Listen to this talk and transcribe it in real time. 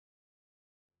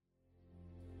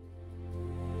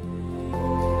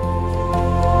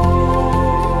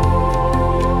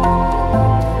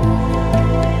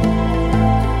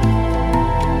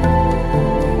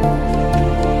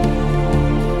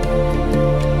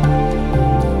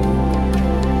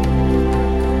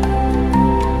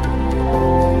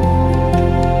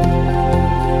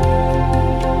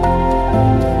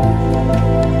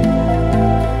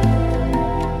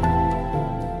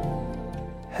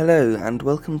and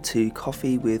welcome to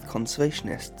Coffee with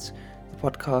Conservationists, the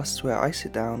podcast where I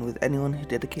sit down with anyone who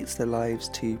dedicates their lives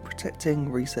to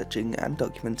protecting, researching and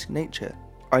documenting nature.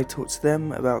 I talk to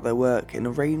them about their work in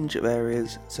a range of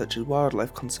areas such as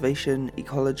wildlife conservation,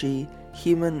 ecology,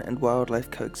 human and wildlife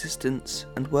coexistence,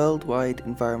 and worldwide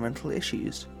environmental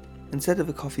issues. Instead of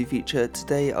a coffee feature,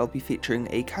 today I'll be featuring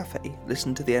a cafe.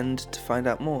 Listen to the end to find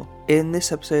out more. In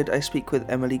this episode I speak with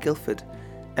Emily Guilford.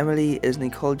 Emily is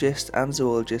an ecologist and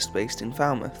zoologist based in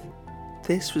Falmouth.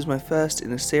 This was my first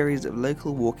in a series of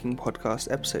local walking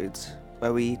podcast episodes,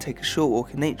 where we take a short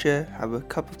walk in nature, have a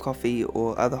cup of coffee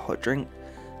or other hot drink,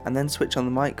 and then switch on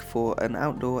the mic for an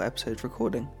outdoor episode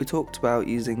recording. We talked about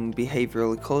using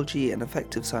behavioural ecology and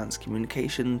effective science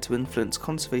communication to influence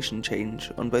conservation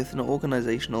change on both an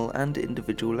organisational and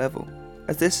individual level.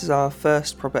 As this is our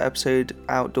first proper episode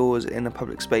outdoors in a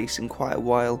public space in quite a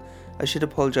while, I should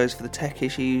apologise for the tech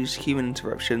issues, human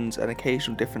interruptions and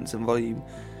occasional difference in volume.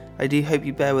 I do hope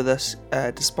you bear with us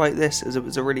despite this, as it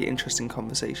was a really interesting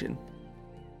conversation.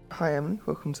 Hi Emily,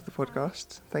 welcome to the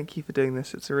podcast. Thank you for doing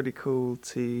this. It's really cool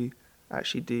to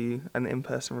actually do an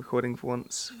in-person recording for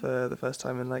once, for the first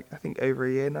time in I think over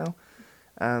a year now.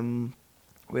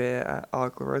 We're at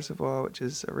Argyll Reservoir, which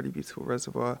is a really beautiful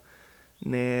reservoir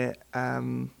near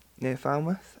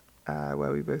Falmouth,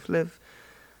 where we both live.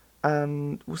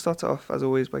 And we'll start it off, as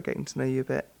always, by getting to know you a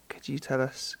bit. Could you tell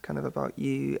us kind of about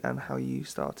you and how you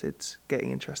started getting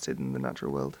interested in the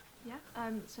natural world? Yeah,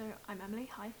 so I'm Emily,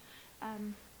 hi.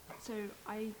 That's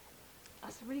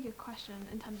a really good question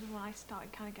in terms of when I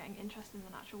started kind of getting interested in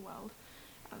the natural world.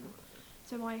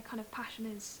 So my kind of passion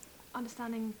is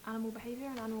understanding animal behaviour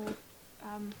and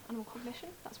animal cognition.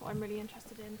 That's what I'm really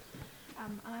interested in.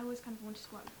 And I always kind of wanted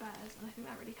to work with bears, and I think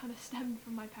that really kind of stemmed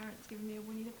from my parents giving me a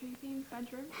Winnie the Pooh themed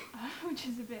bedroom, which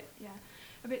is a bit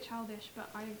childish, but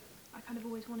I kind of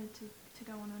always wanted to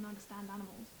go on and understand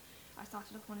animals. I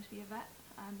started off wanting to be a vet,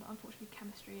 but unfortunately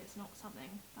chemistry is not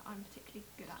something that I'm particularly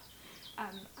good at.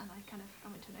 And I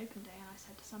went to an open day and I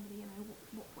said to somebody,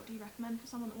 what do you recommend for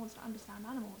someone that wants to understand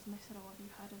animals? And they said, have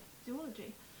you heard of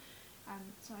zoology?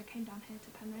 So I came down here to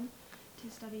Penryn to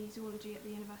study zoology at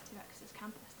the University of Exeter's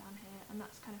campus down here, and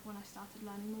that's kind of when I started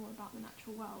learning more about the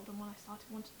natural world and when I started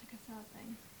wanting to conserve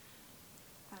things.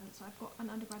 So I've got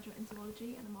an undergraduate in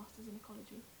zoology and a master's in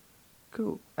ecology.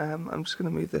 Cool. I'm just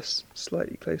going to move this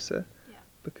slightly closer. Yeah.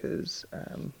 Because,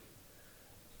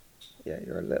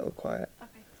 you're a little quiet.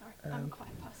 Okay, sorry. I'm a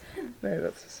quiet person. No,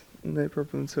 that's no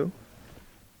problem at all.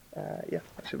 That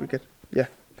should be good. Yeah.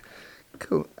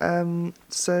 Cool.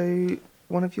 So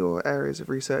one of your areas of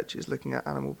research is looking at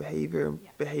animal behaviour and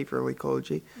behavioural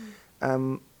ecology. A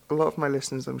lot of my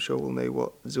listeners, I'm sure, will know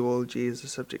what zoology as a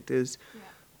subject is. Yeah.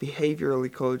 Behavioural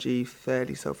ecology,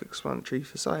 fairly self-explanatory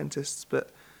for scientists, but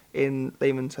in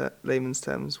layman's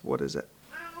terms, what is it?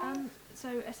 So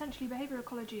essentially behavioural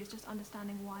ecology is just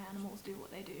understanding why animals do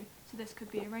what they do. So this could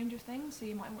be a range of things. So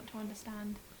you might want to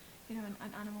understand, an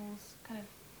animal's kind of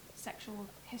sexual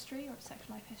history or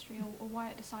sexual life history, or why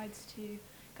it decides to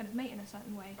kind of mate in a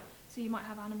certain way. So you might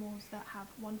have animals that have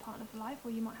one partner for life, or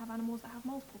you might have animals that have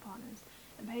multiple partners.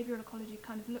 And behavioural ecology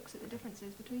kind of looks at the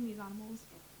differences between these animals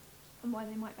and why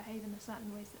they might behave in the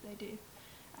certain ways that they do.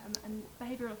 And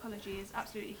behavioural ecology is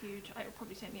absolutely huge. It will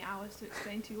probably take me hours to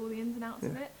explain to you all the ins and outs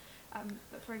of it.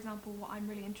 But for example, what I'm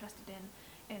really interested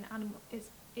in is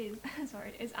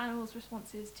animals'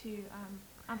 responses to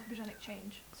anthropogenic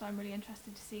change. So I'm really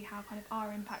interested to see how kind of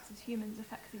our impacts as humans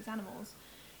affect these animals.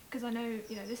 Because I know,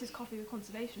 this is Coffee with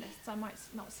Conservationists. I might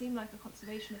not seem like a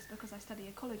conservationist because I study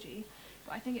ecology,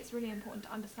 but I think it's really important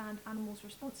to understand animals'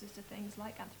 responses to things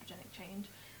like anthropogenic change,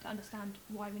 to understand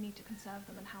why we need to conserve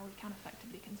them and how we can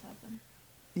effectively conserve them.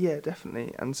 Yeah,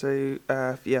 definitely. And so,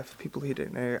 for people who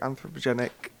don't know,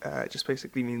 anthropogenic just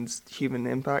basically means human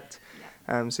impact.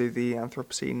 Yeah. So the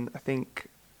Anthropocene, I think,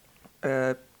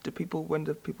 when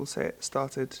do people say it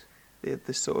started?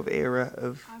 This sort of era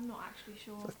of... I'm not actually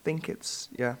sure. I think it's...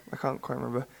 I can't quite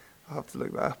remember. I'll have to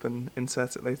look that up and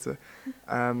insert it later.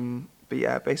 But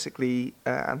yeah, basically,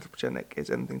 anthropogenic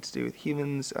is anything to do with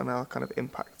humans and our kind of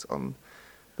impact on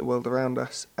the world around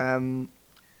us.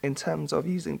 In terms of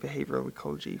using behavioural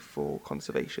ecology for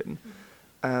conservation,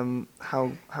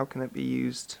 how can it be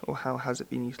used, or how has it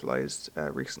been utilised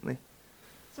recently?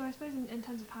 So I suppose in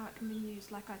terms of how it can be used,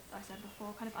 like I said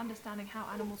before, kind of understanding how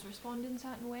animals respond in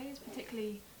certain ways,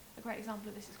 particularly a great example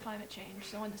of this is climate change.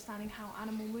 So understanding how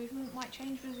animal movement might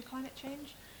change because of climate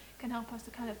change can help us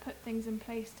to kind of put things in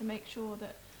place to make sure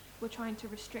that we're trying to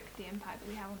restrict the impact that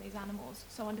we have on these animals.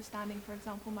 So understanding, for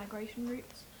example, migration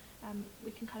routes,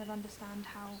 we can kind of understand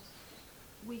how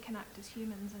we can act as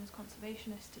humans and as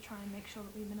conservationists to try and make sure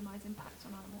that we minimise impacts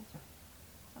on animals.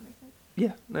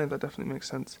 Yeah, no, that definitely makes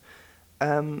sense.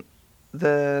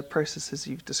 The processes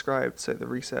you've described, so the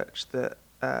research that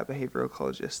behavioural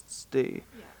ecologists do,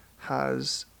 Yeah.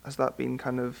 has that been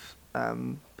kind of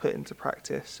put into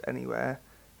practice anywhere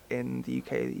in the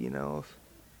UK that you know of?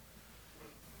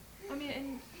 I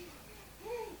mean,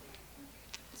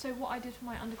 so what I did for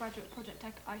my undergraduate project,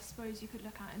 I suppose you could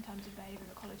look at in terms of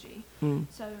behavioural ecology. Mm.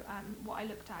 So what I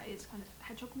looked at is kind of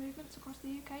hedgehog movements across the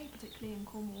UK, particularly in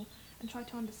Cornwall, and tried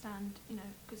to understand,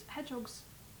 because hedgehogs,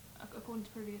 according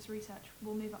to previous research,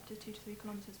 will move up to 2 to 3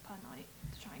 kilometres per night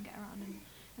to try and get around and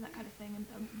that kind of thing.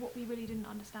 And what we really didn't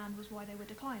understand was why they were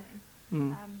declining,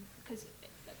 because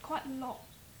quite a lot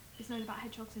is known about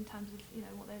hedgehogs in terms of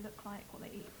what they look like, what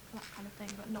they eat, that kind of thing,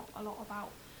 but not a lot about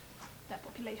their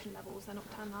population levels. They're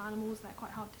nocturnal animals, they're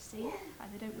quite hard to see,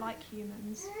 and they don't like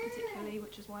humans particularly,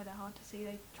 which is why they're hard to see.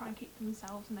 They try and keep to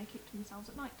themselves, and they keep to themselves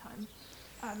at night time.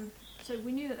 So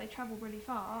we knew that they travel really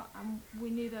far, and we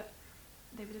knew that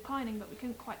they were declining, but we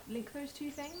couldn't quite link those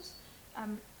two things.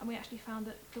 And we actually found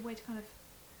that the way to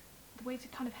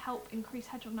kind of help increase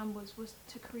hedgehog numbers was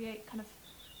to create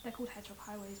they're called hedgehog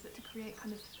highways, but to create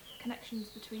kind of connections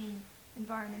between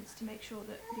environments to make sure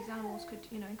that these animals could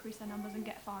increase their numbers and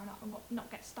get far enough and not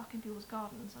get stuck in people's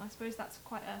gardens. And I suppose that's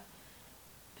quite a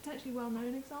potentially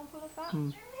well-known example of that.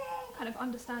 Kind of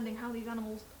understanding how these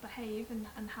animals behave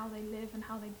and how they live and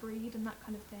how they breed and that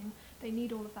kind of thing. They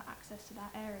need all of that access to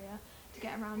that area to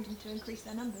get around and to increase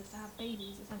their numbers, to have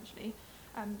babies essentially.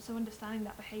 So understanding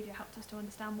that behaviour helped us to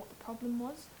understand what the problem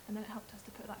was, and then it helped us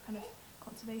to put that kind of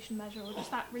conservation measure, or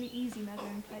just that really easy measure,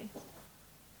 in place.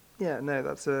 Yeah, no,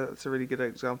 that's a really good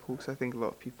example, because I think a lot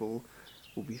of people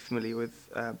will be familiar with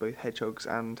both hedgehogs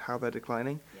and how they're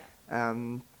declining. Yeah.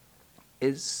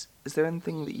 Is there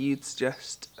anything that you'd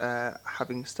suggest,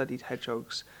 having studied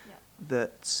hedgehogs, Yeah.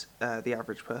 that the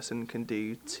average person can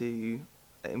do to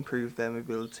improve their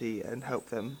mobility and help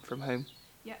them from home?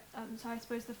 Yeah, so I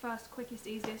suppose the first, quickest,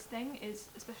 easiest thing is,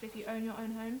 especially if you own your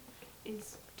own home,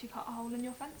 is to cut a hole in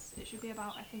your fence. It should be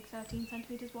about, I think, 13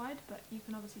 centimetres wide, but you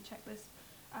can obviously check this.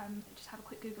 Just have a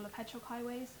quick Google of hedgehog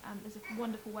highways. There's a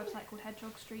wonderful website called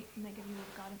Hedgehog Street, and they give you all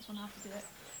the guidance on how to do it.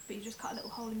 But you just cut a little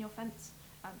hole in your fence.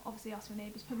 Obviously ask your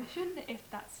neighbour's permission if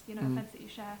that's a fence that you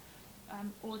share.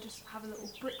 Or just have a little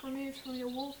brick removed from your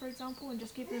wall, for example, and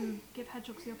just give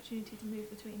hedgehogs the opportunity to move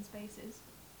between spaces.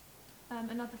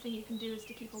 Another thing you can do is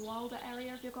to keep a wilder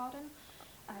area of your garden.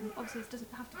 Obviously, this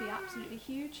doesn't have to be absolutely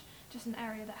huge, just an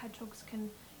area that hedgehogs can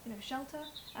shelter,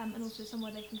 and also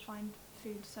somewhere they can find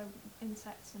food, so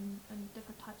insects and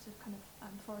different types of kind of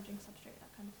foraging substrate,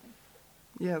 that kind of thing.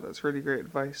 Yeah, that's really great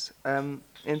advice.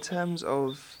 In terms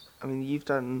of, you've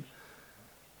done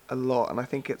a lot, and I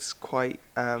think it's quite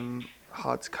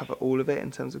hard to cover all of it in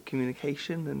terms of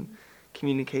communication and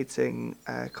communicating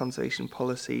conservation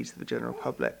policy to the general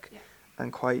public, Yeah.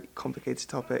 and quite complicated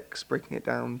topics, breaking it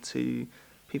down to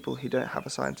people who don't have a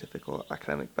scientific or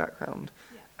academic background.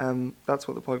 Yeah. That's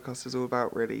what the podcast is all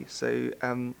about, really. So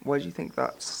why do you think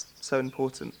that's so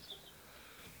important?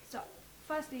 So,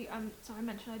 firstly, so I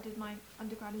mentioned I did my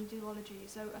undergrad in zoology,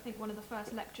 so I think one of the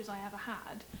first lectures I ever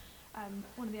had,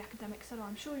 one of the academics said,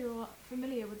 I'm sure you're all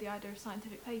familiar with the idea of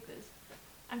scientific papers.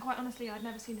 And quite honestly, I'd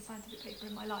never seen a scientific paper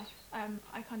in my life.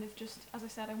 I kind of just, as I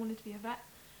said, I wanted to be a vet.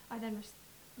 I then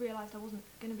realised I wasn't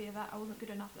going to be a vet. I wasn't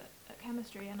good enough at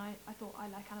chemistry, and I thought I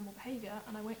like animal behaviour,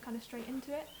 and I went kind of straight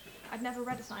into it. I'd never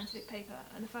read a scientific paper,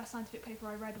 and the first scientific paper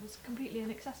I read was completely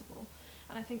inaccessible.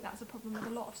 And I think that's a problem with a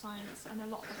lot of science and a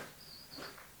lot of...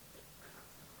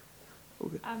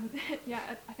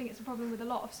 I think it's a problem with a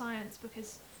lot of science,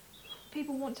 because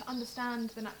people want to understand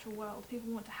the natural world, people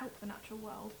want to help the natural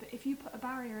world, but if you put a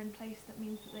barrier in place that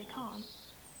means that they can't,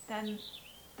 then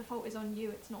the fault is on you,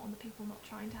 it's not on the people not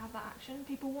trying to have that action.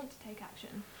 People want to take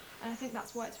action, and I think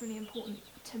that's why it's really important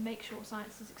to make sure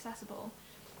science is accessible.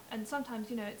 And sometimes,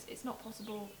 it's not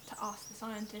possible to ask the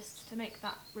scientists to make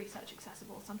that research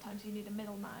accessible. Sometimes you need a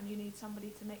middleman, you need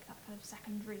somebody to make that kind of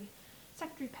secondary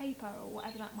paper or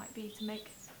whatever that might be, to make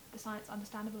the science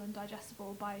understandable and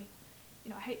digestible by,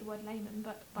 I hate the word layman,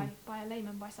 but by a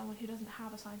layman, by someone who doesn't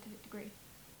have a scientific degree.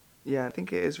 Yeah, I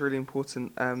think it is really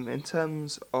important. In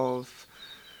terms of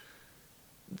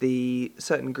the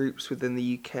certain groups within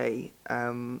the UK,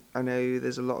 I know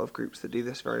there's a lot of groups that do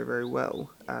this very, very well.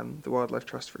 The Wildlife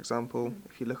Trust, for example,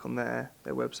 if you look on their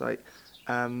website,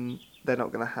 they're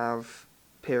not going to have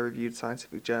peer-reviewed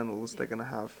scientific journals. They're going to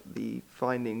have the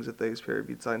findings of those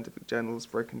peer-reviewed scientific journals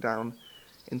broken down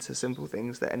into simple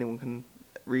things that anyone can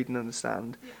read and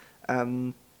understand.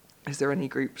 Yeah. Is there any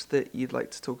groups that you'd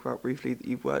like to talk about briefly that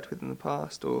you've worked with in the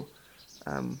past, or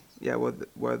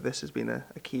where this has been a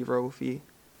key role for you?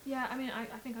 Yeah, I mean, I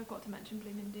think I've got to mention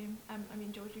Bloom and Doom. I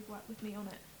mean, George, you've worked with me on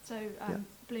it. So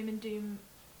Bloom and Doom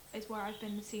is where I've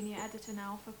been the senior editor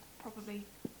now for probably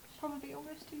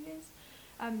almost 2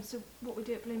 years. So what we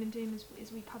do at Bloom and Doom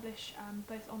is we publish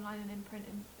both online and in print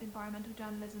environmental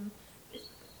journalism. It's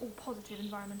all positive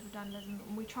environmental journalism,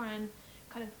 and we try and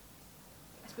kind of,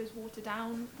 I suppose, water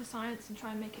down the science and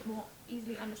try and make it more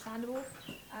easily understandable.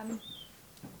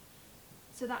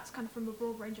 So that's kind of from a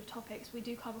broad range of topics. We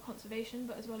do cover conservation,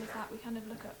 but as well as that, we kind of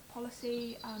look at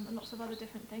policy and lots of other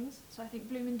different things. So I think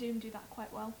Bloom and Doom do that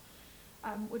quite well.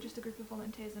 We're just a group of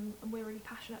volunteers, and we're really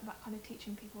passionate about kind of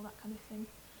teaching people that kind of thing.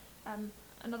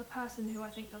 Another person who I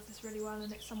think does this really well,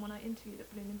 and it's someone I interviewed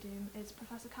at Bloom and Doom, is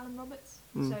Professor Callum Roberts.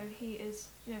 So he is,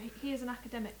 he is an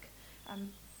academic,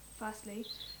 firstly,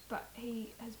 but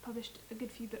he has published a good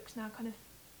few books now, kind of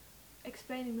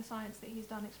explaining the science that he's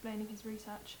done, explaining his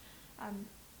research,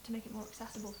 to make it more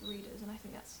accessible for readers, and I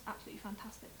think that's absolutely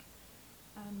fantastic.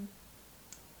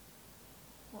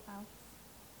 What else?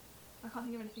 I can't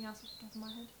think of anything else off the top of my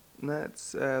head.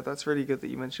 No, that's really good that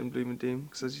you mentioned Bloom and Doom,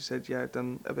 because as you said, yeah, I've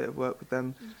done a bit of work with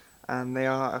them, and they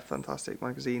are a fantastic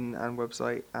magazine and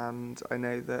website, and I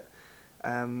know that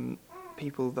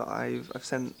people that I've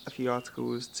sent a few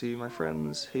articles to my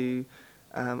friends who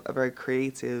are very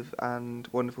creative and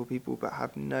wonderful people, but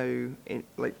have no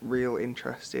real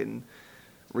interest in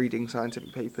reading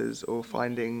scientific papers or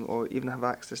finding or even have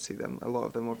access to them. A lot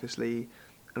of them, obviously,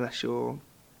 unless you're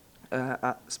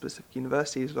at specific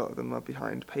universities, a lot of them are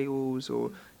behind paywalls or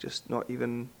just not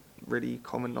even really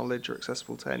common knowledge or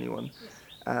accessible to anyone,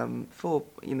 for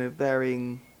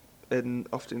varying and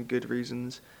often good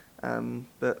reasons,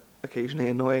 but occasionally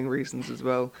annoying reasons as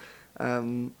well.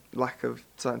 Lack of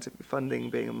scientific funding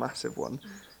being a massive one.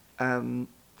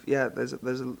 There's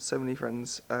so many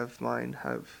friends of mine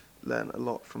have learned a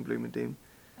lot from Bloom and Doom.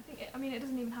 I mean, it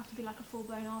doesn't even have to be like a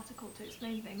full-blown article to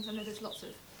explain things. I know there's lots of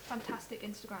fantastic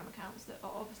Instagram accounts that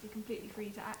are obviously completely free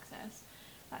to access.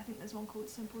 I think there's one called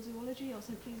Simple Zoology or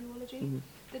Simply Zoology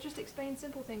that just explains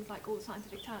simple things like all the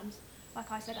scientific terms.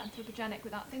 Like I said, anthropogenic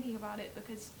without thinking about it,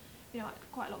 because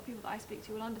quite a lot of people that I speak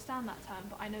to will understand that term,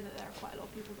 but I know that there are quite a lot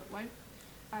of people that won't.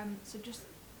 So just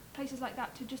places like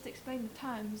that to just explain the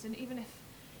terms, and even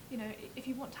if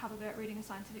you want to have a go at reading a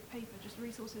scientific paper, just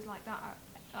resources like that are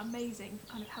amazing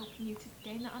for kind of helping you to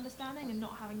gain that understanding and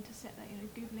not having to sit there,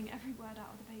 Googling every word out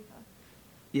of the paper.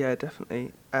 Yeah,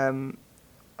 definitely.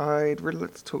 I'd really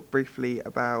like to talk briefly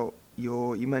about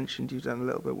you mentioned you've done a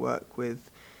little bit of work with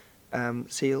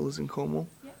seals in Cornwall,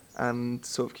 and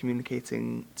sort of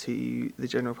communicating to the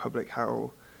general public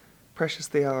how precious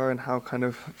they are and how kind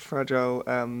of fragile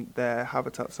their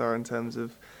habitats are in terms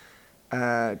of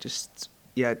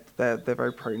they're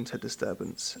very prone to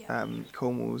disturbance.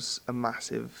 Cornwall's a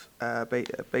massive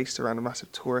based around a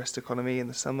massive tourist economy in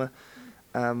the summer,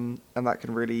 and that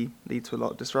can really lead to a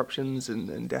lot of disruptions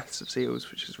and deaths of seals,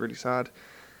 which is really sad.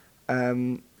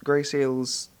 Grey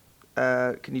seals,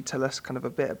 can you tell us kind of a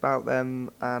bit about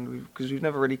them, and because we've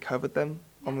never really covered them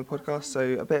on the podcast,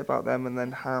 so a bit about them and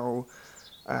then how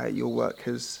your work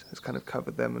has kind of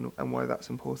covered them and why that's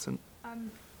important.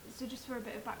 So just for a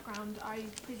bit of background, I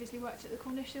previously worked at the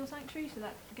Cornish Seal Sanctuary, so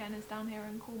that again is down here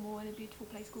in Cornwall in a beautiful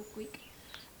place called Gweek.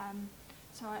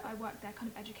 So I worked there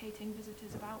kind of educating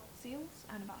visitors about seals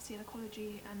and about seal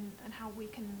ecology and how we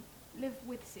can live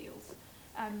with seals.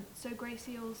 So grey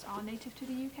seals are native to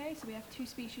the UK, so we have 2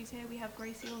 species here. We have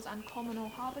grey seals and common or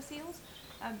harbour seals,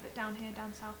 but down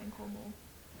south in Cornwall,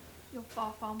 you're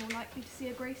far, far more likely to see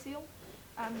a grey seal.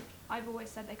 I've always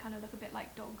said they kind of look a bit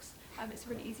like dogs. It's a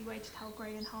really easy way to tell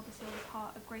grey and harbour seals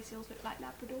apart. Grey seals look like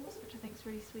Labradors, which I think is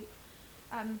really sweet.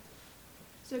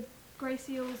 So grey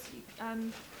seals,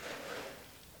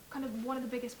 kind of one of the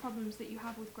biggest problems that you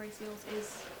have with grey seals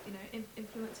is,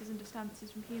 influences and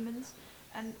disturbances from humans.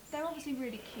 And they're obviously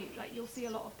really cute. Like, you'll see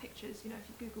a lot of pictures, if you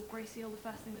Google grey seal, the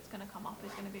first thing that's going to come up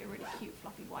is going to be a really cute,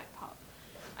 fluffy white pup.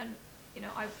 And,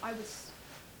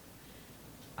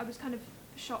 I was kind of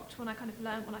shocked when I kind of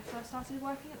learned when I first started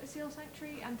working at the Seal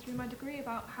Sanctuary and through my degree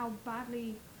about how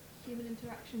badly human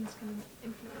interactions can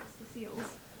influence the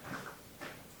seals.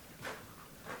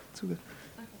 It's all good.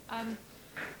 Okay.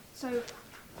 So, I'm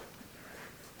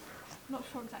not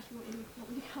sure exactly what you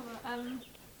want me to cover.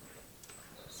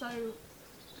 So,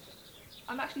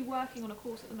 I'm actually working on a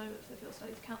course at the moment for the Field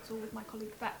Studies Council with my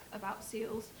colleague Beck about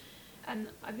seals, and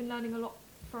I've been learning a lot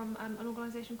from an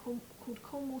organisation called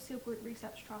Cornwall Seal Group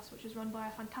Research Trust, which is run by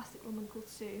a fantastic woman called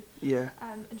Sue. Yeah.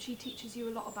 And she teaches you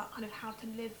a lot about kind of how to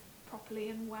live properly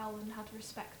and well and how to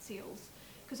respect seals.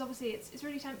 Because obviously it's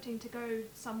really tempting to go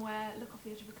somewhere, look off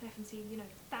the edge of a cliff and see,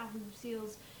 thousands of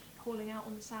seals hauling out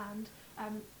on the sand.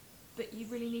 But but you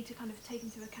really need to kind of take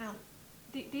into account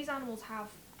these animals have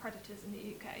predators in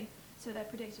the UK, so they're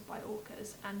predated by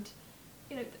orcas, and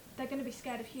they're going to be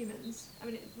scared of humans. I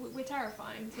mean, we're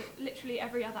terrifying to literally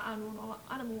every other animal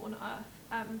on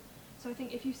Earth. So I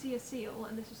think if you see a seal,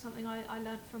 and this was something I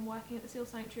learnt from working at the Seal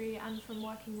Sanctuary and from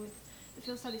working with the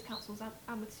Field Studies Councils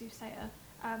and with Sue Sayer,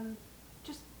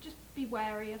 just be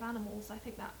wary of animals. I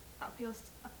think that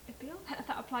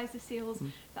that applies to seals,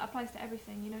 that applies to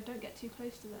everything. Don't get too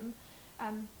close to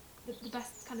them. The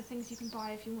best kind of things you can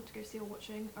buy if you want to go seal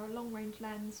watching are a long-range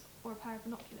lens or a pair of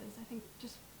binoculars. I think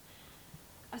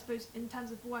I suppose in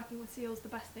terms of working with seals, the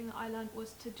best thing that I learned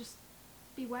was to just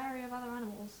be wary of other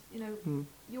animals.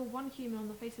 You're one human on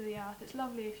the face of the earth. It's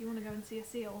lovely if you want to go and see a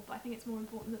seal, but I think it's more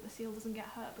important that the seal doesn't get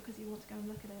hurt because you want to go and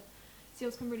look at it.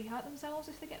 Seals can really hurt themselves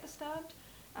if they get disturbed,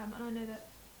 and I know that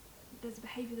there's a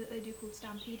behaviour that they do called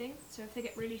stampeding. So if they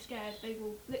get really scared, they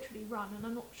will literally run, and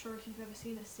I'm not sure if you've ever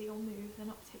seen a seal move. They're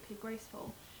not particularly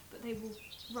graceful, but they will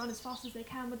run as fast as they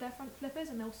can with their front flippers,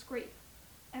 and they'll scrape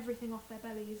everything off their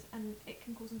bellies, and it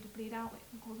can cause them to bleed out. It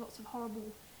can cause lots of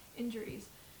horrible injuries,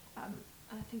 and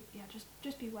I think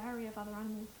just be wary of other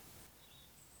animals.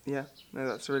 Yeah, no,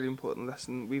 that's a really important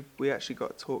lesson. We actually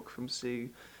got a talk from Sue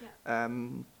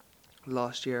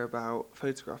last year about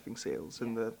photographing seals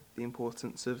and the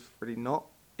importance of really not,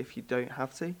 if you don't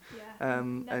have to. Yeah,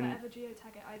 never ever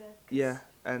geotag it either. Yeah,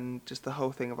 and just the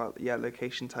whole thing about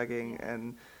location tagging,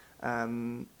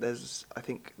 and there's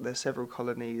several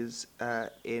colonies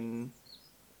in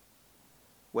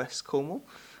West Cornwall.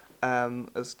 I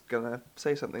was gonna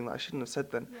say something that I shouldn't have said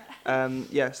then.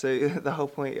 So the whole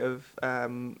point of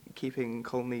keeping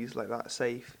colonies like that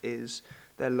safe is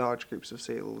they're large groups of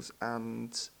seals,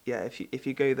 and if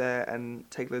you go there and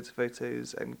take loads of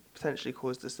photos and potentially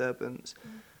cause disturbance,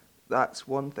 that's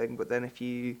one thing. But then if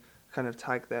you kind of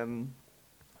tag them,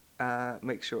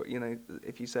 make sure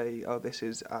if you say, oh, this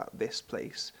is at this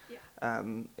place,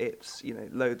 it's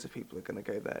loads of people are going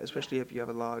to go there, especially if you have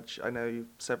a large. I know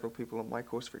several people on my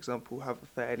course, for example, have a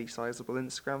fairly sizable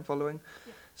Instagram following.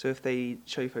 So if they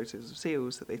show photos of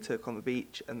seals that they took on the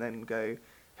beach and then go,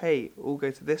 hey, all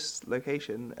go to this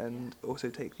location and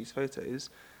also take these photos,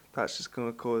 that's just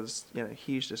going to cause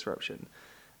huge disruption.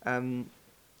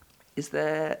 Is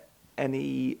there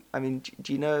any? I mean,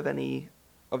 do you know of any?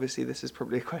 Obviously, this is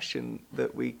probably a question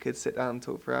that we could sit down and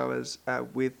talk for hours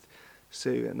with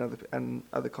Sue and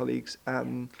other colleagues.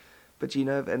 But do you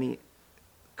know of any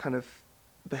kind of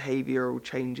behavioural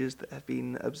changes that have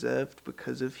been observed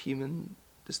because of human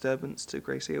disturbance to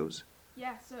grey seals?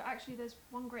 Yeah, so actually there's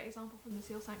one great example from the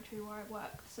Seal Sanctuary where I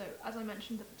worked. So as I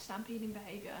mentioned, the stampeding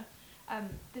behaviour,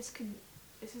 this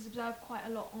is observed quite a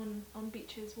lot on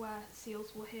beaches where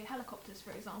seals will hear helicopters,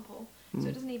 for example. So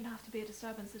it doesn't even have to be a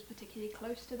disturbance that's particularly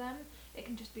close to them. It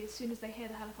can just be as soon as they hear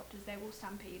the helicopters, they will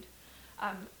stampede.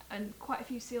 And quite a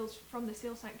few seals from the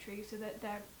Seal Sanctuary, so that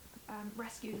they're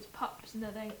rescued as pups, and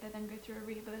they then go through a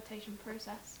rehabilitation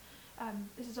process.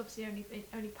 This is obviously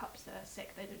only pups that are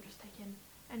sick. They don't just take in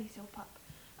any seal pup.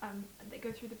 They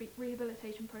go through the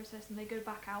rehabilitation process, and they go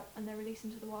back out, and they're released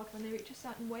into the wild when they reach a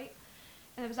certain weight.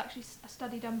 And there was actually a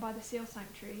study done by the Seal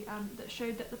Sanctuary that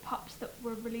showed that the pups that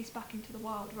were released back into the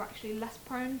wild were actually less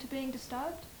prone to being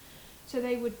disturbed. So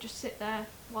they would just sit there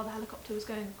while the helicopter was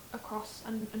going across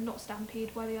and not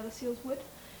stampede where the other seals would,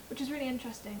 which is really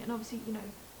interesting. And obviously,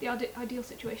 the ideal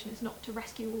situation is not to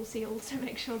rescue all seals to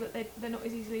make sure that they're not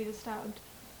as easily disturbed.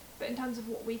 But in terms of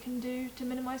what we can do to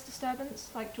minimise disturbance,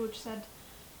 like George said,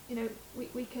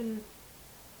 we can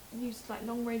use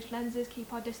long-range lenses,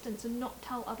 keep our distance, and not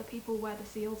tell other people where the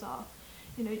seals are.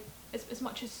 As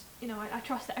much as I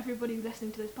trust that everybody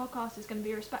listening to this podcast is going to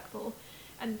be respectful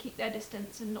and keep their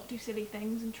distance and not do silly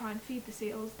things and try and feed the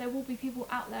seals. There will be people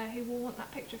out there who will want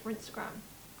that picture for Instagram,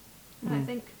 and I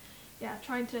think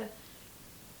trying to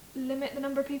limit the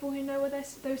number of people who know where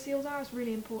those seals are is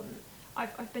really important.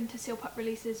 I've been to seal pup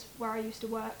releases where I used to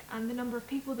work, and the number of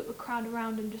people that would crowd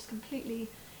around and just completely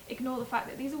ignore the fact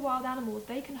that these are wild animals.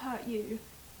 They can hurt you,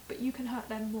 but you can hurt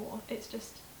them more. It's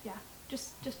just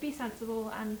be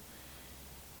sensible and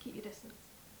keep your distance.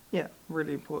 Yeah,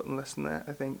 really important lesson there,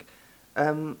 I think.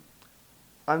 I'm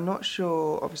not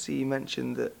sure, obviously you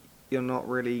mentioned that you're not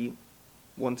really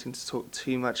wanting to talk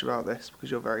too much about this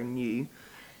because you're very new,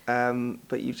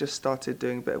 but you've just started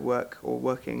doing a bit of work or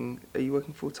working, are you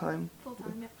working full-time?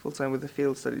 Full-time, yeah. Full-time with the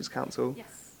Field Studies Council,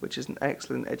 yes, which is an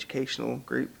excellent educational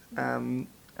group, and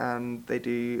they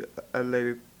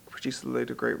produce a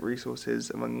load of great resources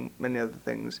among many other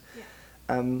things. Yeah.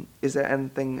 Is there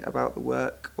anything about the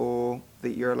work or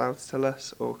that you're allowed to tell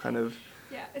us or kind of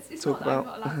it's talk not that about?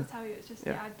 I'm not allowed to tell you, it's just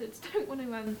I just don't want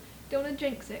to don't want to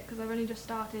jinx it because I've only just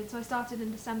started. So I started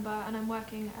in December, and I'm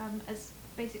working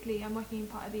I'm working in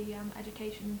part of the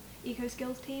education eco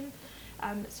skills team.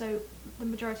 So the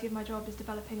majority of my job is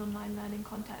developing online learning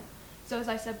content. So as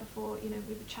I said before, we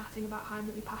were chatting about how I'm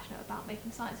really passionate about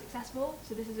making science accessible.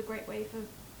 So this is a great way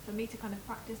for me to kind of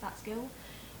practice that skill.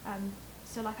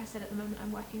 So like I said, at the moment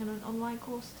I'm working on an online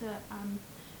course to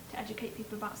educate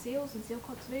people about seals and seal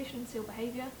conservation and seal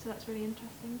behaviour. So that's really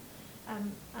interesting.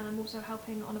 And I'm also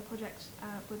helping on a project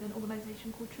with an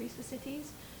organisation called Trees for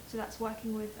Cities. So that's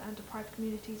working with deprived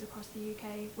communities across the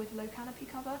UK with low canopy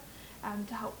cover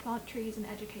to help plant trees and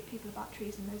educate people about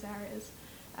trees in those areas.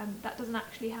 That doesn't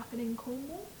actually happen in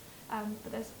Cornwall,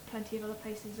 but there's plenty of other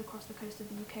places across the coast of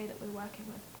the UK that we're working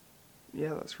with.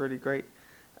 Yeah, that's really great.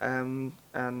 And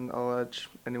I'll urge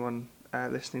anyone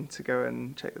listening to go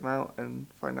and check them out and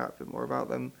find out a bit more about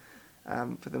them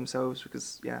for themselves,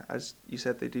 because, yeah, as you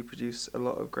said, they do produce a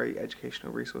lot of great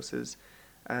educational resources.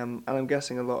 And I'm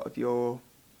guessing a lot of your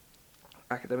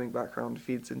academic background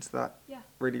feeds into that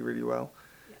really, really well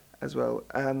as well.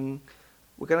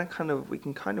 We can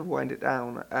kind of wind it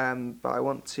down, but I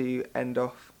want to end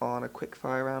off on a quick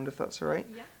fire round, if that's all right.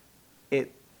 Yeah.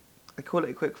 I call it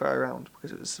a quick fire round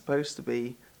because it was supposed to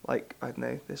be like, I don't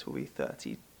know, this will be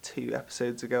 32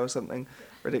 episodes ago or something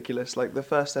ridiculous. Like the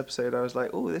first episode, I was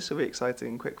like, oh, this will be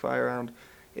exciting, quick fire round.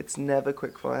 It's never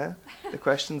quick fire. The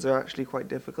questions are actually quite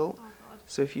difficult. Oh, God.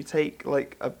 So if you take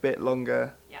like a bit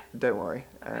longer, don't worry,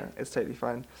 Okay. it's totally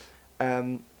fine.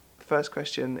 First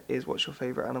question is, what's your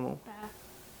favourite animal? Bear.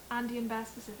 Andean bear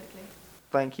specifically.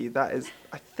 Thank you. That is,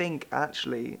 I think,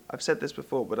 actually, I've said this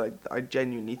before, but I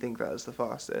genuinely think that is the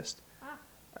fastest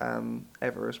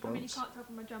ever response. I mean, you can't tell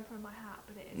from my jumper and my hat,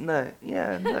 but it is.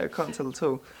 No, can't tell at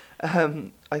all.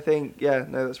 I think,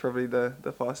 that's probably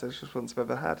the fastest response I've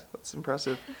ever had. That's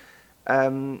impressive.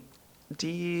 Do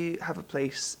you have a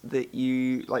place that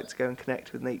you like to go and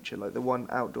connect with nature, like the one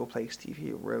outdoor place do you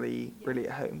feel really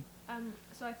at home?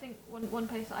 So I think one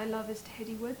place that I love is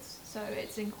Tehiddy Woods. So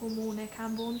it's in Cornwall near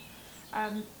Cambourne.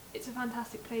 It's a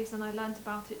fantastic place, and I learnt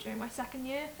about it during my second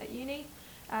year at uni.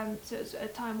 So it was a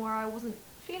time where I wasn't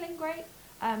feeling great.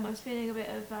 I was feeling a bit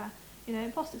of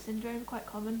imposter syndrome, quite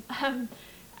common. And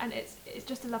it's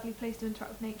just a lovely place to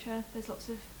interact with nature. There's lots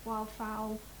of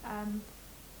wildfowl.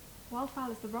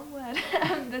 Wildfowl is the wrong word.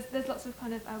 There's lots of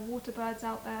kind of water birds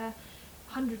out there,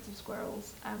 hundreds of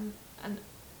squirrels, and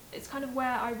it's kind of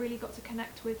where I really got to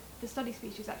connect with the study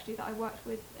species actually that I worked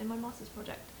with in my master's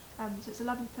project. So it's a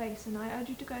lovely place, and I urge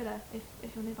you to go there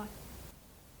if you're nearby.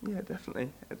 Yeah, definitely.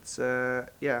 It's I've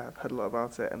heard a lot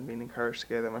about it and been encouraged to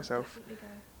go there myself. Definitely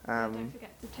go. Don't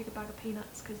forget to take a bag of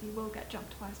peanuts because you will get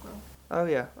jumped by a squirrel. Oh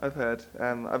yeah, I've heard.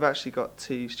 I've actually got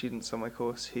 2 students on my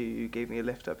course who gave me a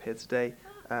lift up here today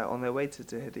on their way to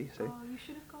Tehiddy. So you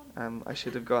should have gone. I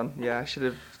should have gone. Yeah, I should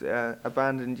have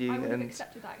abandoned you. I would have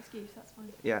accepted that excuse. That's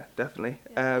fine. Yeah, definitely.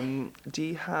 Yeah. Do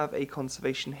you have a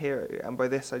conservation hero? And by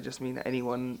this, I just mean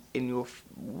anyone in your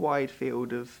wide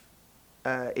field of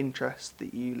interest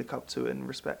that you look up to and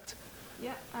respect.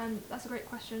 Yeah, that's a great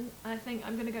question. And I think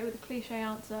I'm going to go with a cliche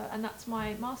answer, and that's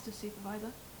my master's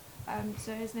supervisor.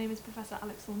 So his name is Professor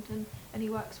Alex Thornton, and he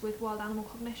works with wild animal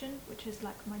cognition, which is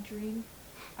like my dream.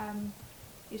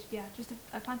 He's just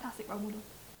a fantastic role model.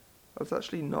 That's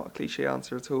actually not a cliche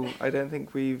answer at all. I don't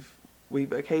think we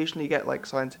occasionally get like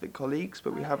scientific colleagues,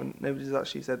 but we haven't. Nobody's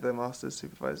actually said they're master's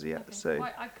supervisor yet. Okay. So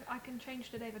Well, I can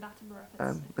change to David Attenborough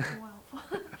if it's more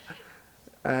helpful.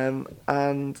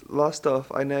 And last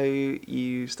off, I know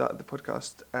you started the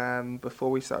podcast before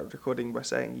we started recording by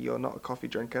saying you're not a coffee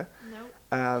drinker.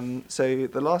 No. So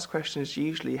the last question is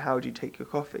usually how do you take your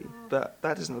coffee, but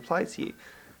that doesn't apply to you.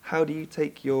 How do you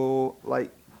take your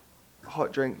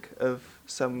hot drink of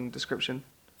some description?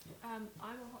 I'm a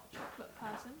hot chocolate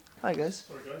person. Hi guys.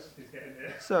 Sorry guys, he's getting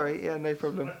here. Sorry, yeah, no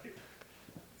problem.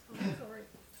 Sorry.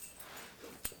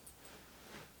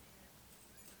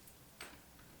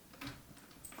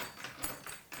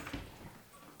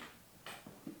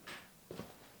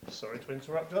 Sorry to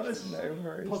interrupt, guys. No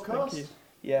worries. Podcast? Thank you.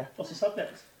 Yeah. What's the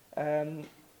subject?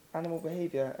 Animal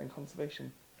behaviour and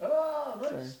conservation. Ah,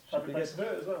 nice. So, should Happy be place to do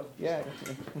it as well. Yeah,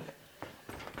 definitely.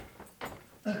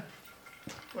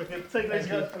 Okay, take it easy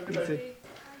guys. Have a good You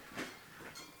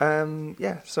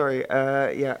day. Sorry.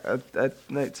 A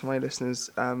note to my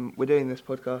listeners. We're doing this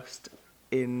podcast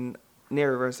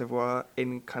near a reservoir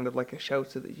in kind of like a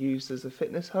shelter that's used as a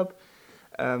fitness hub.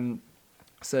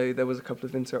 So there was a couple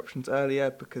of interruptions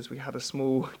earlier because we had a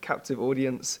small captive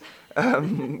audience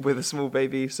with a small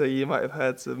baby. So you might have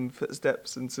heard some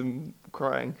footsteps and some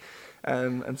crying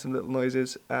and some little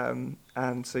noises. And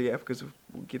so, yeah, because,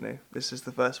 this is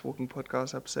the first walking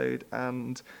podcast episode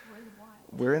and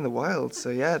we're in the wild, so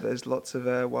yeah, there's lots of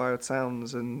wild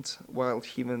sounds and wild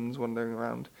humans wandering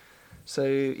around. So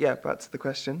yeah, back to the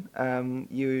question. Did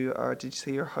you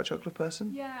say you're a hot chocolate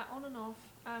person? Yeah, on and off.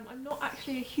 I'm not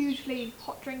actually a hugely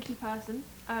hot drinky person,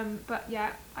 but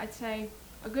yeah, I'd say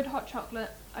a good hot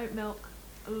chocolate, oat milk,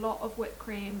 a lot of whipped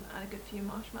cream, and a good few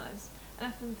marshmallows.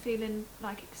 And if I'm feeling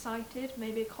like excited,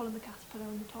 maybe a Colin the Caterpillar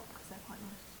on the top because they're quite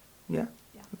nice. Yeah,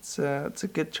 Yeah. it's a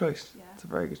good choice. Yeah. It's a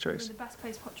very good I choice. mean, the best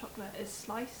place for hot chocolate is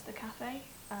Slice, the cafe.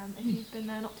 If you've been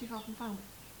there, not too far from Falmouth.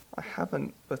 I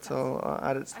haven't, but I'll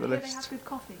add it to the I hear list. they have good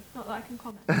coffee. Not that I can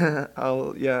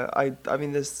comment. I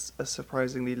mean, there's a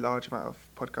surprisingly large amount of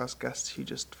podcast guests who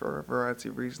just, for a variety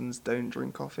of reasons, don't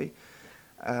drink coffee.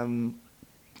 I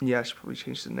should probably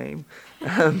change the name.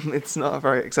 It's not a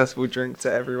very accessible drink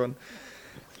to everyone.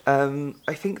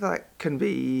 I think that can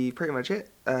be pretty much it.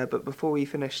 But before we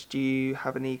finish, do you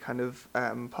have any kind of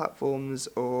platforms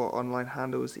or online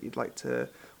handles that you'd like to?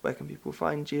 Where can people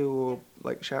find you or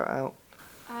like shout out?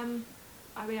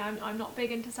 I mean, I'm not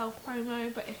big into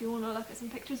self-promo, but if you want to look at some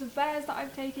pictures of bears that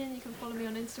I've taken, you can follow me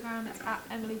on Instagram. It's at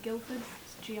Emily Guilford.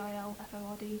 It's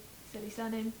Gilford, silly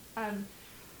surname.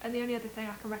 And the only other thing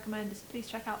I can recommend is please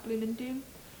check out Bloom and Doom.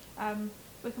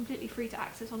 We're completely free to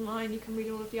access online. You can read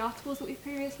all of the articles that we've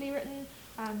previously written.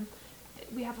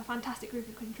 We have a fantastic group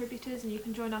of contributors, and you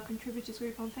can join our contributors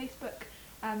group on Facebook.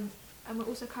 And we're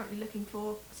also currently looking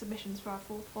for submissions for our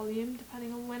 4th volume,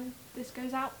 depending on when this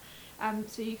goes out.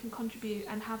 So you can contribute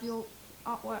and have your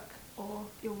artwork or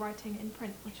your writing in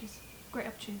print, which is a great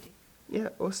opportunity. Yeah,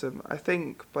 awesome. I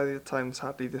think by the time,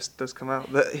 sadly, this does come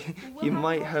out, that you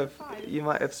might have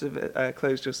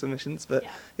closed your submissions. But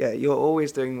yeah, you're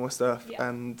always doing more stuff. Yeah.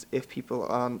 And if people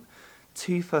aren't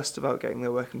too fussed about getting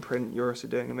their work in print, you're also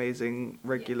doing amazing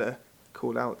regular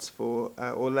call-outs for,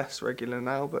 or less regular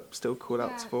now, but still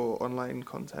call-outs for online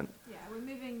content. Yeah, we're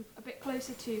moving a bit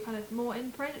closer to kind of more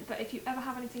in print, but if you ever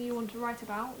have anything you want to write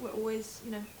about, we're always,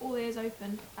 all ears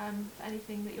open for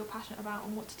anything that you're passionate about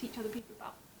and want to teach other people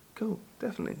about. Cool,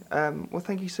 definitely. Well,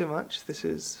 thank you so much. This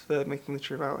is for making the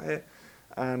trip out here.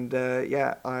 And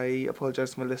I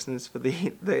apologise to my listeners for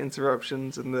the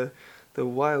interruptions and the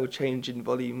wild change in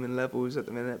volume and levels at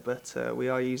the minute, but we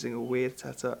are using a weird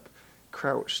setup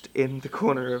crouched in the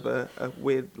corner of a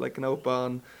weird, like an old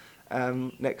barn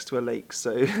next to a lake,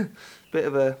 so bit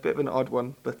of an odd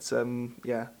one, but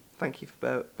thank you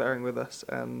for bearing with us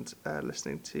and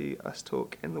listening to us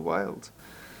talk in the wild.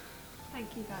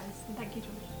 Thank you guys, and thank you,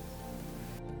 George.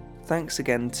 Thanks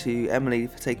again to Emily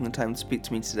for taking the time to speak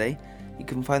to me today. You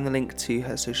can find the link to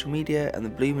her social media and the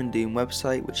Bloom and Doom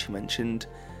website, which she mentioned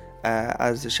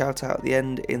as a shout out at the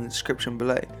end, in the description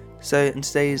below. So in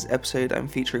today's episode, I'm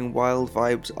featuring Wild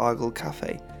Vibes Argyll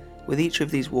Cafe. With each of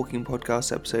these walking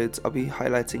podcast episodes, I'll be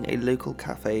highlighting a local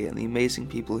cafe and the amazing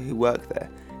people who work there,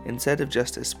 instead of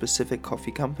just a specific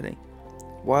coffee company.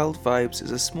 Wild Vibes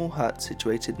is a small hut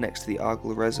situated next to the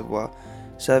Argyll Reservoir,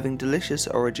 serving delicious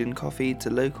origin coffee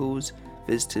to locals,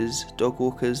 visitors, dog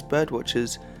walkers, bird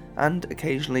watchers, and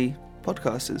occasionally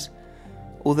podcasters.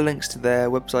 All the links to their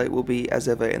website will be, as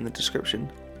ever, in the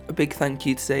description. A big thank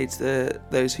you today to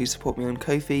those who support me on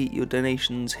Ko-fi. Your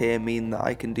donations here mean that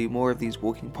I can do more of these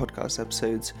walking podcast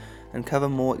episodes and cover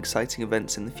more exciting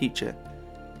events in the future.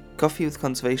 Coffee with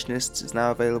Conservationists is now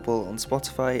available on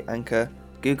Spotify, Anchor,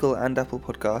 Google and Apple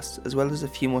Podcasts, as well as a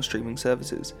few more streaming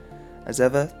services. As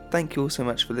ever, thank you all so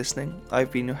much for listening.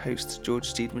 I've been your host,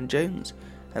 George Steedman Jones,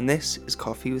 and this is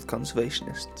Coffee with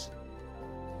Conservationists.